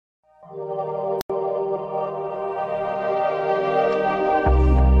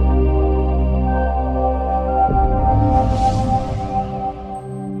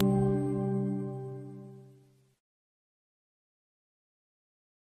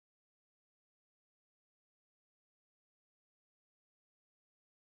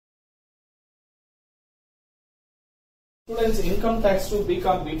Students income tax to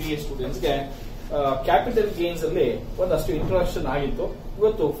BCom BBA ಸ್ಟೂಡೆಂಟ್ಸ್ಗೆ capital gains ಅಲ್ಲಿ ಒಂದಷ್ಟು ಇಂಟ್ರೊಡಕ್ಷನ್ ಆಗಿತ್ತು.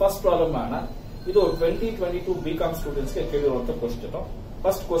 ಇವತ್ತು ಫಸ್ಟ್ ಪ್ರಾಬ್ಲಮ್ ಮಾಡೋಣ. ಇದು 2022 ಬಿಕಾಮ್ ಸ್ಟೂಡೆಂಟ್ಸ್ಗೆ ಕೇಳಿರುವಂತಹ ಕ್ವಶನ್.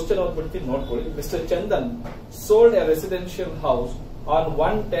 ಫಸ್ಟ್ ಕ್ವಶನ್ ಓದ್ಬಿಡ್ತೀನಿ, ನೋಡ್ಕೊಳ್ಳಿ. Mister Chandan sold A residential house on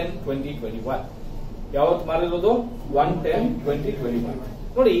 1/10/2021. ಯಾವತ್ತು ಮಾರಿರೋದು? 1/10/2021.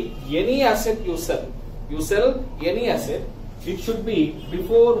 ನೋಡಿ, any asset you cell any asset, it should be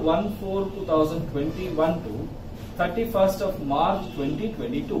before 1/4/2021 to 31st of March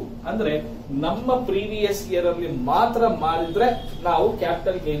 2022. ಅಂದ್ರೆ ನಮ್ಮ ಪ್ರೀವಿಯಸ್ ಇಯರ್ ಅಲ್ಲಿ ಮಾತ್ರ ಮಾಡಿದ್ರೆ ನಾವು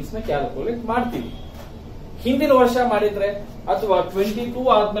ಕ್ಯಾಪಿಟಲ್ ಗೇನ್ಸ್ ನ ಕ್ಯಾಲ್ಕುಲೇಟ್ ಮಾಡ್ತೀವಿ. ಹಿಂದಿನ ವರ್ಷ ಮಾಡಿದ್ರೆ ಅಥವಾ 22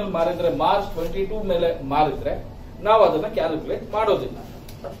 ಆದ್ಮೇಲೆ ಮಾರಿದ್ರೆ, ಮಾರ್ಚ್ 22 ಮೇಲೆ ಮಾರಿದ್ರೆ ನಾವು ಅದನ್ನ ಕ್ಯಾಲ್ಕುಲೇಟ್ ಮಾಡೋದಿಲ್ಲ.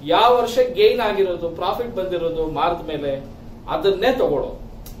 ಯಾವ ವರ್ಷ ಗೇನ್ ಆಗಿರೋದು, ಪ್ರಾಫಿಟ್ ಬಂದಿರೋದು ಮಾರಿದ ಮೇಲೆ ಅದನ್ನೇ ತಗೊಳ್ಳೋದು.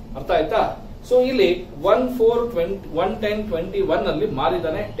 ಅರ್ಥ ಆಯ್ತಾ? ಸೊ ಇಲ್ಲಿ 1/4/2021 ಅಲ್ಲಿ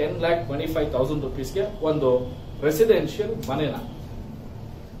ಮಾರಿದಾನೆ 10,25,000 rupeesಗೆ ಒಂದು ರೆಸಿಡೆನ್ಷಿಯಲ್ ಮನೆನ.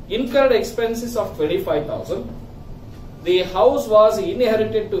 Incurred expenses of 25,000. The house was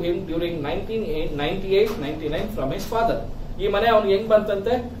inherited to him during 1998-99 from his father. ಈ ಮನೆ ಅವ್ನಿಗೆ ಹೆಂಗ್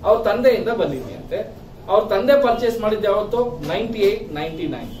ಬಂತಂತೆ? ಅವ್ರ ತಂದೆಯಿಂದ ಬಂದಿದೆಯಂತೆ. ಅವ್ರ ತಂದೆ ಪರ್ಚೇಸ್ ಮಾಡಿದ್ದೆ ಯಾವತ್ತು?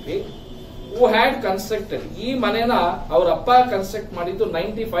 98-99. Who had constructed. ಈ ಮನೆನ ಅವ್ರ ಅಪ್ಪ ಕನ್ಸ್ಟ್ರಕ್ಟ್ ಮಾಡಿದ್ದು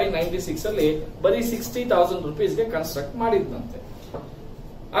 95-96 ಅಲ್ಲಿ ಬರೀ 60,000 rupeesಗೆ construct ಮಾಡಿದ್ನಂತೆ.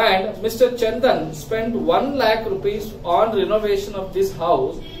 And Mr. Chandan spent 1 lakh rupees on renovation of this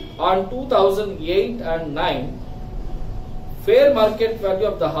house on 2008 and 9. Fair market value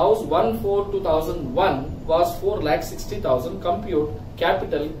of the house 1/4/2001 was 4,60,000. Compute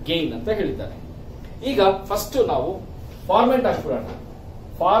capital gain ಅಂತ ಹೇಳಿದ್ದಾರೆ. ಈಗ ಫಸ್ಟ್ ನಾವು ಫಾರ್ಮೆಟ್ ಹಾಕ್ಬಿಡೋಣ.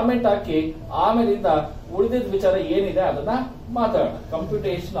 ಫಾರ್ಮೆಟ್ ಹಾಕಿ ಆಮೇಲಿಂದ ಉಳಿದಿದ್ದ ವಿಚಾರ ಏನಿದೆ ಅದನ್ನ ಮಾತಾಡೋಣ.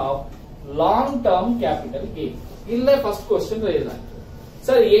 Computation of long term capital gain. ಇಲ್ಲೇ ಫಸ್ಟ್ ಕ್ವಶನ್ ರೈಸ್ ಆಯ್ತು.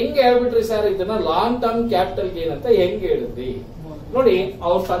 ಸರ್ ಹೆಂಗ್ ಹೇಳ್ಬಿಟ್ರಿ ಸರ್ ಇದನ್ನ ಲಾಂಗ್ ಟರ್ಮ್ ಕ್ಯಾಪಿಟಲ್ ಗೇನ್ ಅಂತ ಹೆಂಗ್ ಹೇಳಿದ್ರಿ? ನೋಡಿ,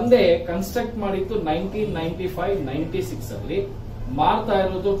 ಅವ್ರ ತಂದೆ ಕನ್ಸ್ಟ್ರಕ್ಟ್ ಮಾಡಿದ್ದು 1995-96 ಅಲ್ಲಿ, ಮಾರ್ತಾ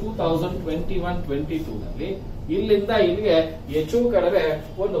ಇರೋದು 2021-22 ನಲ್ಲಿ. ಇಲ್ಲಿಂದ ಇಲ್ಲಿಗೆ ಹೆಚ್ಚು ಕಡಿಮೆ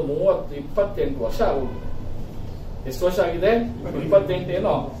ಒಂದು 28 ವರ್ಷ ಆಗೋಗಿದೆ. ಎಷ್ಟು ವರ್ಷ ಆಗಿದೆ? 28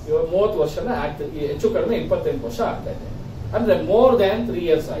 ಏನೋ 30 ವರ್ಷನ ಆಗ್ತದೆ. ಹೆಚ್ಚು ಕಡಿಮೆ 28 ವರ್ಷ ಆಗ್ತಾ ಇದೆ. ಅಂದ್ರೆ ಮೋರ್ ದ್ಯಾನ್ 3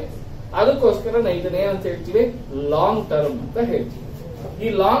 years ಆಗಿದೆ. ಅದಕ್ಕೋಸ್ಕರ ಇದನ್ನೇನಂತ ಹೇಳ್ತೀವಿ? ಲಾಂಗ್ ಟರ್ಮ್ ಅಂತ ಹೇಳ್ತೀವಿ. ಈ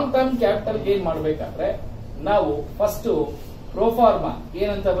ಲಾಂಗ್ ಟರ್ಮ್ ಕ್ಯಾಪಿಟಲ್ ಗೇನ್ ಮಾಡಬೇಕಾದ್ರೆ ನಾವು ಫಸ್ಟ್ ಪ್ರೋಫಾರ್ಮಾ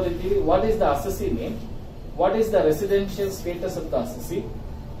ಏನಂತ ಬರೀತೀವಿ? What is the assessee name, what is the residential status of the assessee,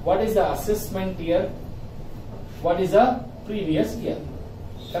 what is the assessment year, what is the previous year.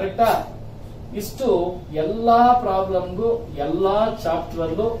 ಕರೆಕ್ಟಾ? ಇಷ್ಟು ಎಲ್ಲಾ ಪ್ರಾಬ್ಲಮ್ಗೂ ಎಲ್ಲಾ ಚಾಪ್ಟರ್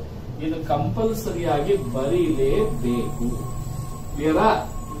ಅಲ್ಲೂ ಇದು ಕಂಪಲ್ಸರಿಯಾಗಿ ಬರೀಲೇಬೇಕು. ಕ್ಲಿಯರಾ?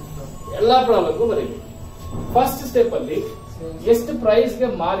 ಎಲ್ಲಾ ಪ್ರಾಬ್ಲಮ್ಗೂ ಬರೀಬೇಕು. ಫಸ್ಟ್ ಸ್ಟೆಪ್ ಅಲ್ಲಿ ಎಷ್ಟು ಪ್ರೈಸ್ ಗೆ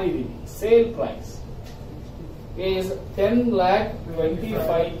ಮಾರಿದೀವಿ? Sale price is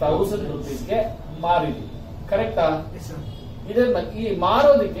 10,25,000 rupeesಗೆ ಮಾರಿದೀವಿ. ಕರೆಕ್ಟಾ? ಇದನ್ನ ಈ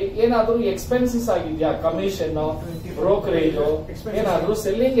ಮಾರೋದಕ್ಕೆ ಏನಾದ್ರೂ ಎಕ್ಸ್ಪೆನ್ಸಸ್ ಆಗಿದ್ಯಾ? ಕಮಿಷನ್, ಬ್ರೋಕರೇಜ್, ಏನಾದ್ರೂ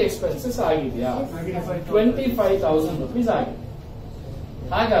ಸೆಲ್ಲಿಂಗ್ ಎಕ್ಸ್ಪೆನ್ಸಸ್ ಆಗಿದ್ಯಾ? 25,000 rupees ಆಗಿದೆ.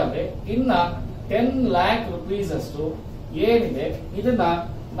 ಹಾಗಾದ್ರೆ ಇನ್ನ 10 lakh rupees ಅಷ್ಟು ಏನಿದೆ ಇದನ್ನ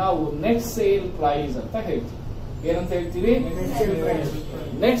ನಾವು ನೆಟ್ ಸೇಲ್ ಪ್ರೈಸ್ ಅಂತ ಹೇಳ್ತೀವಿ. ಏನಂತ ಹೇಳ್ತೀವಿ?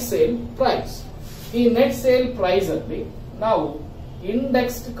 Net sale price. ಈ ನೆಟ್ ಸೇಲ್ ಪ್ರೈಸ್ ಅಲ್ಲಿ ನಾವು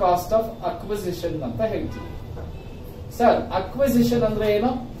ಇಂಡೆಕ್ಸ್ಡ್ ಕಾಸ್ಟ್ ಆಫ್ ಅಕ್ವಿಸಿಷನ್ ಅಂತ ಹೇಳ್ತೀವಿ. ಸರ್, ಅಕ್ವಿಸಿಷನ್ ಅಂದ್ರೆ ಏನು?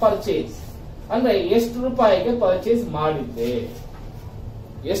 ಪರ್ಚೇಸ್. ಅಂದ್ರೆ ಎಷ್ಟು ರೂಪಾಯಿಗೆ ಪರ್ಚೇಸ್ ಮಾಡಿದ್ದೆ,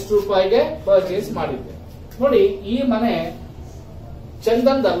 ಎಷ್ಟು ರೂಪಾಯಿಗೆ ಪರ್ಚೇಸ್ ಮಾಡಿದ್ದೆ. ನೋಡಿ, ಈ ಮನೆ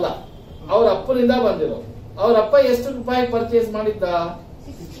ಚಂದನ್ದಲ್ಲ, ಅವ್ರ ಅಪ್ಪನಿಂದ ಬಂದಿರೋದು. ಅವ್ರ ಅಪ್ಪ ಎಷ್ಟು ರೂಪಾಯಿ ಪರ್ಚೇಸ್ ಮಾಡಿದ್ದ?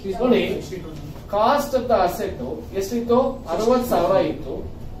 ನೋಡಿ, ಕಾಸ್ಟ್ ಆಫ್ ದ ಅಸೆಟ್ ಎಷ್ಟಿತ್ತು? 60,000 ಇತ್ತು.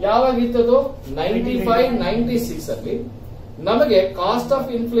 ಯಾವಾಗಿತ್ತದು? 95-96 ಅಲ್ಲಿ. ನಮಗೆ cost of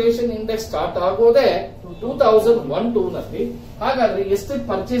inflation index start ಆಗೋದೇ 2001-2 ನಲ್ಲಿ. ಹಾಗಾದ್ರೆ ಎಷ್ಟು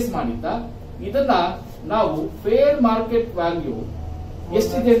ಪರ್ಚೇಸ್ ಮಾಡಿದ್ದ? ಇದನ್ನ ನಾವು ಫೇರ್ ಮಾರ್ಕೆಟ್ ವ್ಯಾಲ್ಯೂ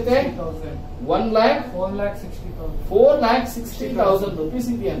ಎಷ್ಟಿದೆ? 4,60,000 rupees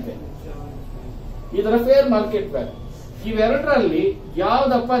ಇದೆಯಂತೆ. ಇದರ ಫೇರ್ ಮಾರ್ಕೆಟ್ ವ್ಯಾಲ್ಯೂ. ಇವೆರಡರಲ್ಲಿ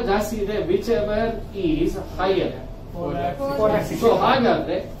ಯಾವ್ದಪ್ಪ ಜಾಸ್ತಿ ಇದೆ? Which ever is higher. So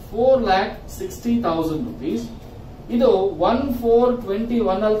ಹಾಗಾದ್ರೆ 4,60,000 rupees. ಇದು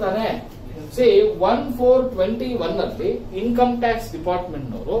 1/4/21 ಅಲ್ಲಿ ತಾನೆ. 1/4/21 ಅಲ್ಲಿ ಇನ್ಕಮ್ ಟ್ಯಾಕ್ಸ್ ಡಿಪಾರ್ಟ್ಮೆಂಟ್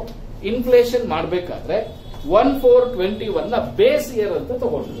ನವರು ಇನ್ಫ್ಲೇಷನ್ ಮಾಡಬೇಕಾದ್ರೆ 1/4/21 ನ ಬೇಸ್ ಇಯರ್ ಅಂತ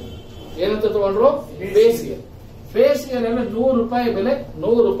ತಗೊಂಡ್ರು. ಏನಂತ ತಗೊಂಡ್ರು? Base year. ಬೇಸ್ ಇಯರ್ ಅಂದ್ರೆ 100 ರೂಪಾಯಿ ಬೆಲೆ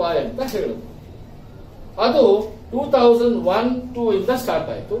 100 ರೂಪಾಯಿ ಅಂತ ಹೇಳಿದ್ರು. ಅದು 2001-2 ಇಂದ ಸ್ಟಾರ್ಟ್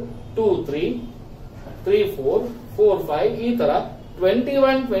ಆಯ್ತು. 2, 3, 3, 4, 4, 5 ಈ ತರ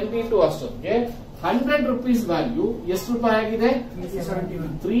 21-22 ಅಷ್ಟೊತ್ತಿಗೆ 100 rupees ವ್ಯಾಲ್ಯೂ ಎಷ್ಟು ರೂಪಾಯಿ ಆಗಿದೆ?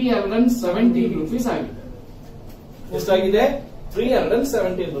 317 rupees ಆಗಿದೆ. ಎಷ್ಟಾಗಿದೆ?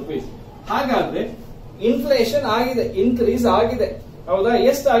 317 rupees. ಹಾಗಾದ್ರೆ ಇನ್ಫ್ಲೇಷನ್ ಆಗಿದೆ, ಇನ್ಕ್ರೀಸ್ ಆಗಿದೆ, ಹೌದಾ?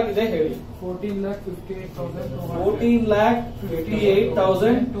 ಎಷ್ಟಾಗಿದೆ ಹೇಳಿ?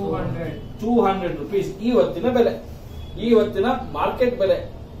 14,58,200 rupees ಇವತ್ತಿನ ಬೆಲೆ, ಇವತ್ತಿನ ಮಾರ್ಕೆಟ್ ಬೆಲೆ.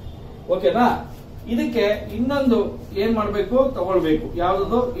 ಓಕೆನಾ? ಇದಕ್ಕೆ ಇನ್ನೊಂದು ಏನ್ ಮಾಡಬೇಕು? ತಗೊಳ್ಬೇಕು.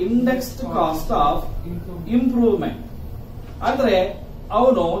 ಯಾವ್ದು? Indexed cost of improvement. ಅಂದ್ರೆ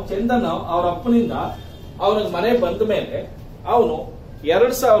ಅವನು ಚಂದನ್ ಅವ್ರ ಅಪ್ಪನಿಂದ ಅವನಿಗೆ ಮನೆ ಬಂದ ಮೇಲೆ ಅವನು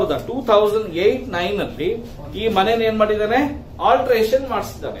 2008-9 ನಲ್ಲಿ ಈ ಮನೇನ ಏನ್ ಮಾಡಿದ್ದಾನೆ? ಆಲ್ಟ್ರೇಷನ್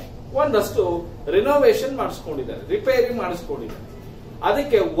ಮಾಡಿಸಿದ್ದಾನೆ, ಒಂದಷ್ಟು ರಿನೋವೇಷನ್ ಮಾಡಿಸ್ಕೊಂಡಿದ್ದಾನೆ, ರಿಪೇರಿ ಮಾಡಿಸ್ಕೊಂಡಿದ್ದಾನೆ.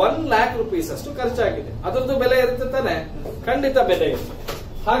 ಅದಕ್ಕೆ 1 lakh rupees ಅಷ್ಟು ಖರ್ಚಾಗಿದೆ. ಅದರದ್ದು ಬೆಲೆ ಇರುತ್ತೆ ತಾನೆ? ಖಂಡಿತ ಬೆಲೆ ಇರುತ್ತೆ.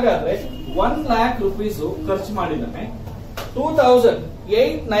 ಹಾಗಾದ್ರೆ 1 lakh rupees ಖರ್ಚು ಮಾಡಿದ್ದಾನೆ.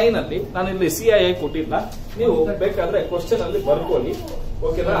 2008-9 ಅಲ್ಲಿ ನಾನು ಇಲ್ಲಿ CII ಕೊಟ್ಟಿಲ್ಲ, ನೀವು ಬೇಕಾದ್ರೆ ಕ್ವಶನ್ ಅಲ್ಲಿ ಬರ್ಕೊಳ್ಳಿ.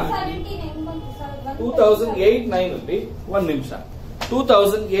 ಓಕೆನಾ? 2008-9 ಅಲ್ಲಿ ಒಂದ್ ನಿಮಿಷ.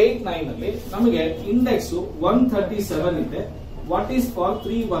 2008-9 ಅಲ್ಲಿ ನಮಗೆ ಇಂಡೆಕ್ಸ್ 137 ಇದೆ. What is for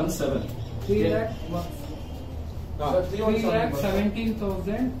 317?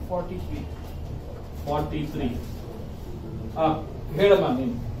 3,17,043. ಹೇಳಮ್ಮ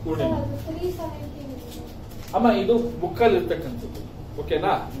ನೀನು ಕೂಡ ಅಮ್ಮ, ಇದು ಬುಕ್ ಅಲ್ಲಿ ಇರ್ತಕ್ಕಂಥದ್ದು.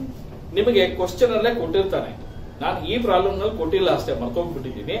 ಓಕೆನಾ? ನಿಮಗೆ ಕ್ವಶನ್ ಅಲ್ಲೇ ಕೊಟ್ಟಿರ್ತಾನೆ. ನಾನು ಈ ಪ್ರಾಬ್ಲಮ್ ನಲ್ಲಿ ಕೊಟ್ಟಿಲ್ಲ ಅಷ್ಟೇ,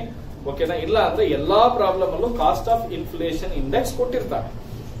 ಮರ್ತೋಗ್ಬಿಟ್ಟಿದ್ದೀನಿ. ಓಕೆನಾ? ಇಲ್ಲ ಅಂದ್ರೆ ಎಲ್ಲಾ ಪ್ರಾಬ್ಲಮ್ ಅಲ್ಲೂ ಕಾಸ್ಟ್ ಆಫ್ ಇನ್ಫ್ಲೇಷನ್ ಇಂಡೆಕ್ಸ್ ಕೊಟ್ಟಿರ್ತಾನೆ.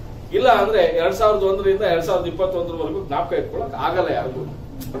 ಇಲ್ಲ ಅಂದ್ರೆ 2001ರಿಂದ 2021 ಜ್ಞಾಪಕ ಇಟ್ಕೊಳಕ್ ಆಗಲ್ಲ ಯಾರಿಗೂ.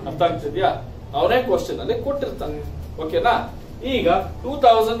 ಅರ್ಥ ಆಗ್ತಿದ್ಯಾ? ಅವನೇ ಕ್ವಶನ್ ಅಲ್ಲಿ ಕೊಟ್ಟಿರ್ತಾನೆ. ಓಕೆನಾ? ಈಗ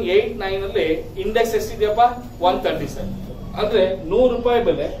 2008-9 ಅಲ್ಲಿ ಇಂಡೆಕ್ಸ್ ಎಷ್ಟಿದೆಯಪ್ಪ? 137. ಅಂದ್ರೆ 100 ರೂಪಾಯಿ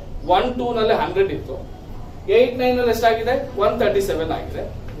ಬೆಲೆ 1-2 ನಲ್ಲಿ 100 ಇತ್ತು. 8-9 ನಲ್ಲಿ ಎಷ್ಟಾಗಿದೆ? 137 ಆಗಿದೆ.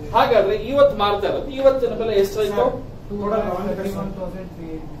 ಹಾಗಾದ್ರೆ ಇವತ್ತು ಮಾರ್ತಾ ಇರೋದು ಇವತ್ತಿನ ಬೆಲೆ ಎಷ್ಟಾಯ್ತು?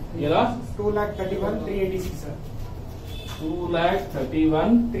 2,31,386.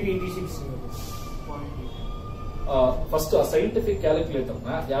 2,31,386. ಫಸ್ಟ್ ಸೈಂಟಿಫಿಕ್ ಕ್ಯಾಲ್ಕುಲೇಟರ್ ನ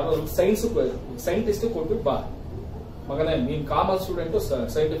ಯಾರಾದ್ರೂ ಸೈಂಟಿಸ್ಟ್ ಕೊಟ್ಬಿಟ್ಟು ಬಾ ಮಗನೇ, ನೀನ್ ಕಾಮನ್ ಸ್ಟೂಡೆಂಟ್,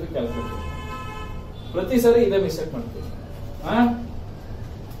 ಸೈಂಟಿಫಿಕ್ ಕ್ಯಾಲ್ಕುಲೇಟರ್ ಪ್ರತಿ ಸರಿ ಇದೇ ಮಿಸ್ಟೇಕ್ ಮಾಡ್ತೀವಿ.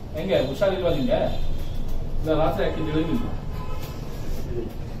 ಹೆಂಗೆ? ಹುಷಾರಿಲ್ವಾ ನಿಂಗೆ? ಇಲ್ಲ ರಾತ್ರಿ ಹಾಕಿ ತಿಳಿದಿಲ್ಲ.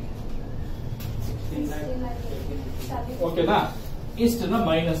 ಓಕೆನಾ? ಇಷ್ಟನ್ನ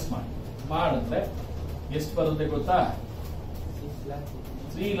ಮೈನಸ್ ಮಾಡಿದ್ರೆ ಎಷ್ಟು ಬರುತ್ತೆ ಗೊತ್ತಾ?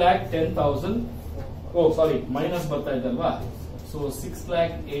 3,10,000. ಸಾರಿ, ಮೈನಸ್ ಬರ್ತಾ ಇದ್ದಲ್ವಾ? ಸೊ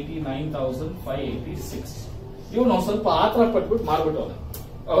 6,89,586. ಇವನು ಒಂದ್ ಸ್ವಲ್ಪ ಆತರ ಪಟ್ಬಿಟ್ಟು ಮಾರ್ಬಿಟ್ಟು,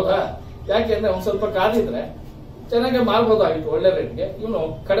 ಹೌದಾ? ಯಾಕೆಂದ್ರೆ ಒಂದ್ ಸ್ವಲ್ಪ ಕಾದಿದ್ರೆ ಚೆನ್ನಾಗಿ ಮಾರ್ಬೋದಾಗಿತ್ತು ಒಳ್ಳೆ ರೇಟ್ಗೆ. ಇವನು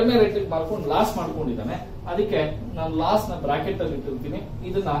ಕಡಿಮೆ ರೇಟಿಗೆ ಮಾರ್ಕೊಂಡು ಲಾಸ್ ಮಾಡ್ಕೊಂಡಿದ್ದಾನೆ. ಅದಕ್ಕೆ ನಾನು ಲಾಸ್ ನ ಬ್ರಾಕೆಟ್ ಅಲ್ಲಿ ಇಟ್ಟಿರ್ತೀನಿ.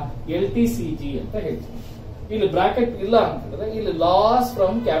 ಇದನ್ನ LTCG ಅಂತ ಹೇಳ್ತೀನಿ. ಇಲ್ಲಿ ಬ್ರಾಕೆಟ್ ಇಲ್ಲ ಅಂತಂದ್ರೆ ಇಲ್ಲಿ loss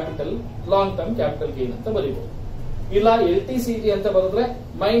from capital, long term capital gain ಅಂತ ಬರೀಬಹುದು. ಇಲ್ಲ LTCG ಅಂತ ಬರೆದ್ರೆ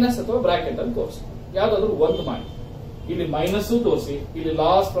ಮೈನಸ್ ಅಥವಾ ಬ್ರಾಕೆಟ್ ಅಂತ ತೋರಿಸಿ, ಯಾವ್ದಾದ್ರು ಒಂದು ಮಾಡಿ. ಇಲ್ಲಿ ಮೈನಸ್ ತೋರಿಸಿ, ಇಲ್ಲಿ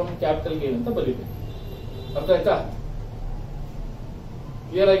ಲಾಸ್ ಫ್ರಮ್ ಕ್ಯಾಪಿಟಲ್ ಗೇನ್ ಅಂತ ಬರೀಬೇಕು. ಅರ್ಥ ಆಯ್ತಾ?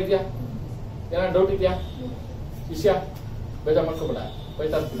 ಕ್ಲಿಯರ್ ಆಗಿದ್ಯಾ? ಏನಾದ್ರು ಡೌಟ್ ಇದೆಯಾ? ವಿಷಯ ಬೇಜಾರ್ ಮಾಡ್ಕೋಬೇಡ,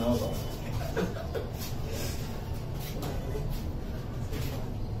 ಬೈತಾ ಇರ್ತೀನಿ.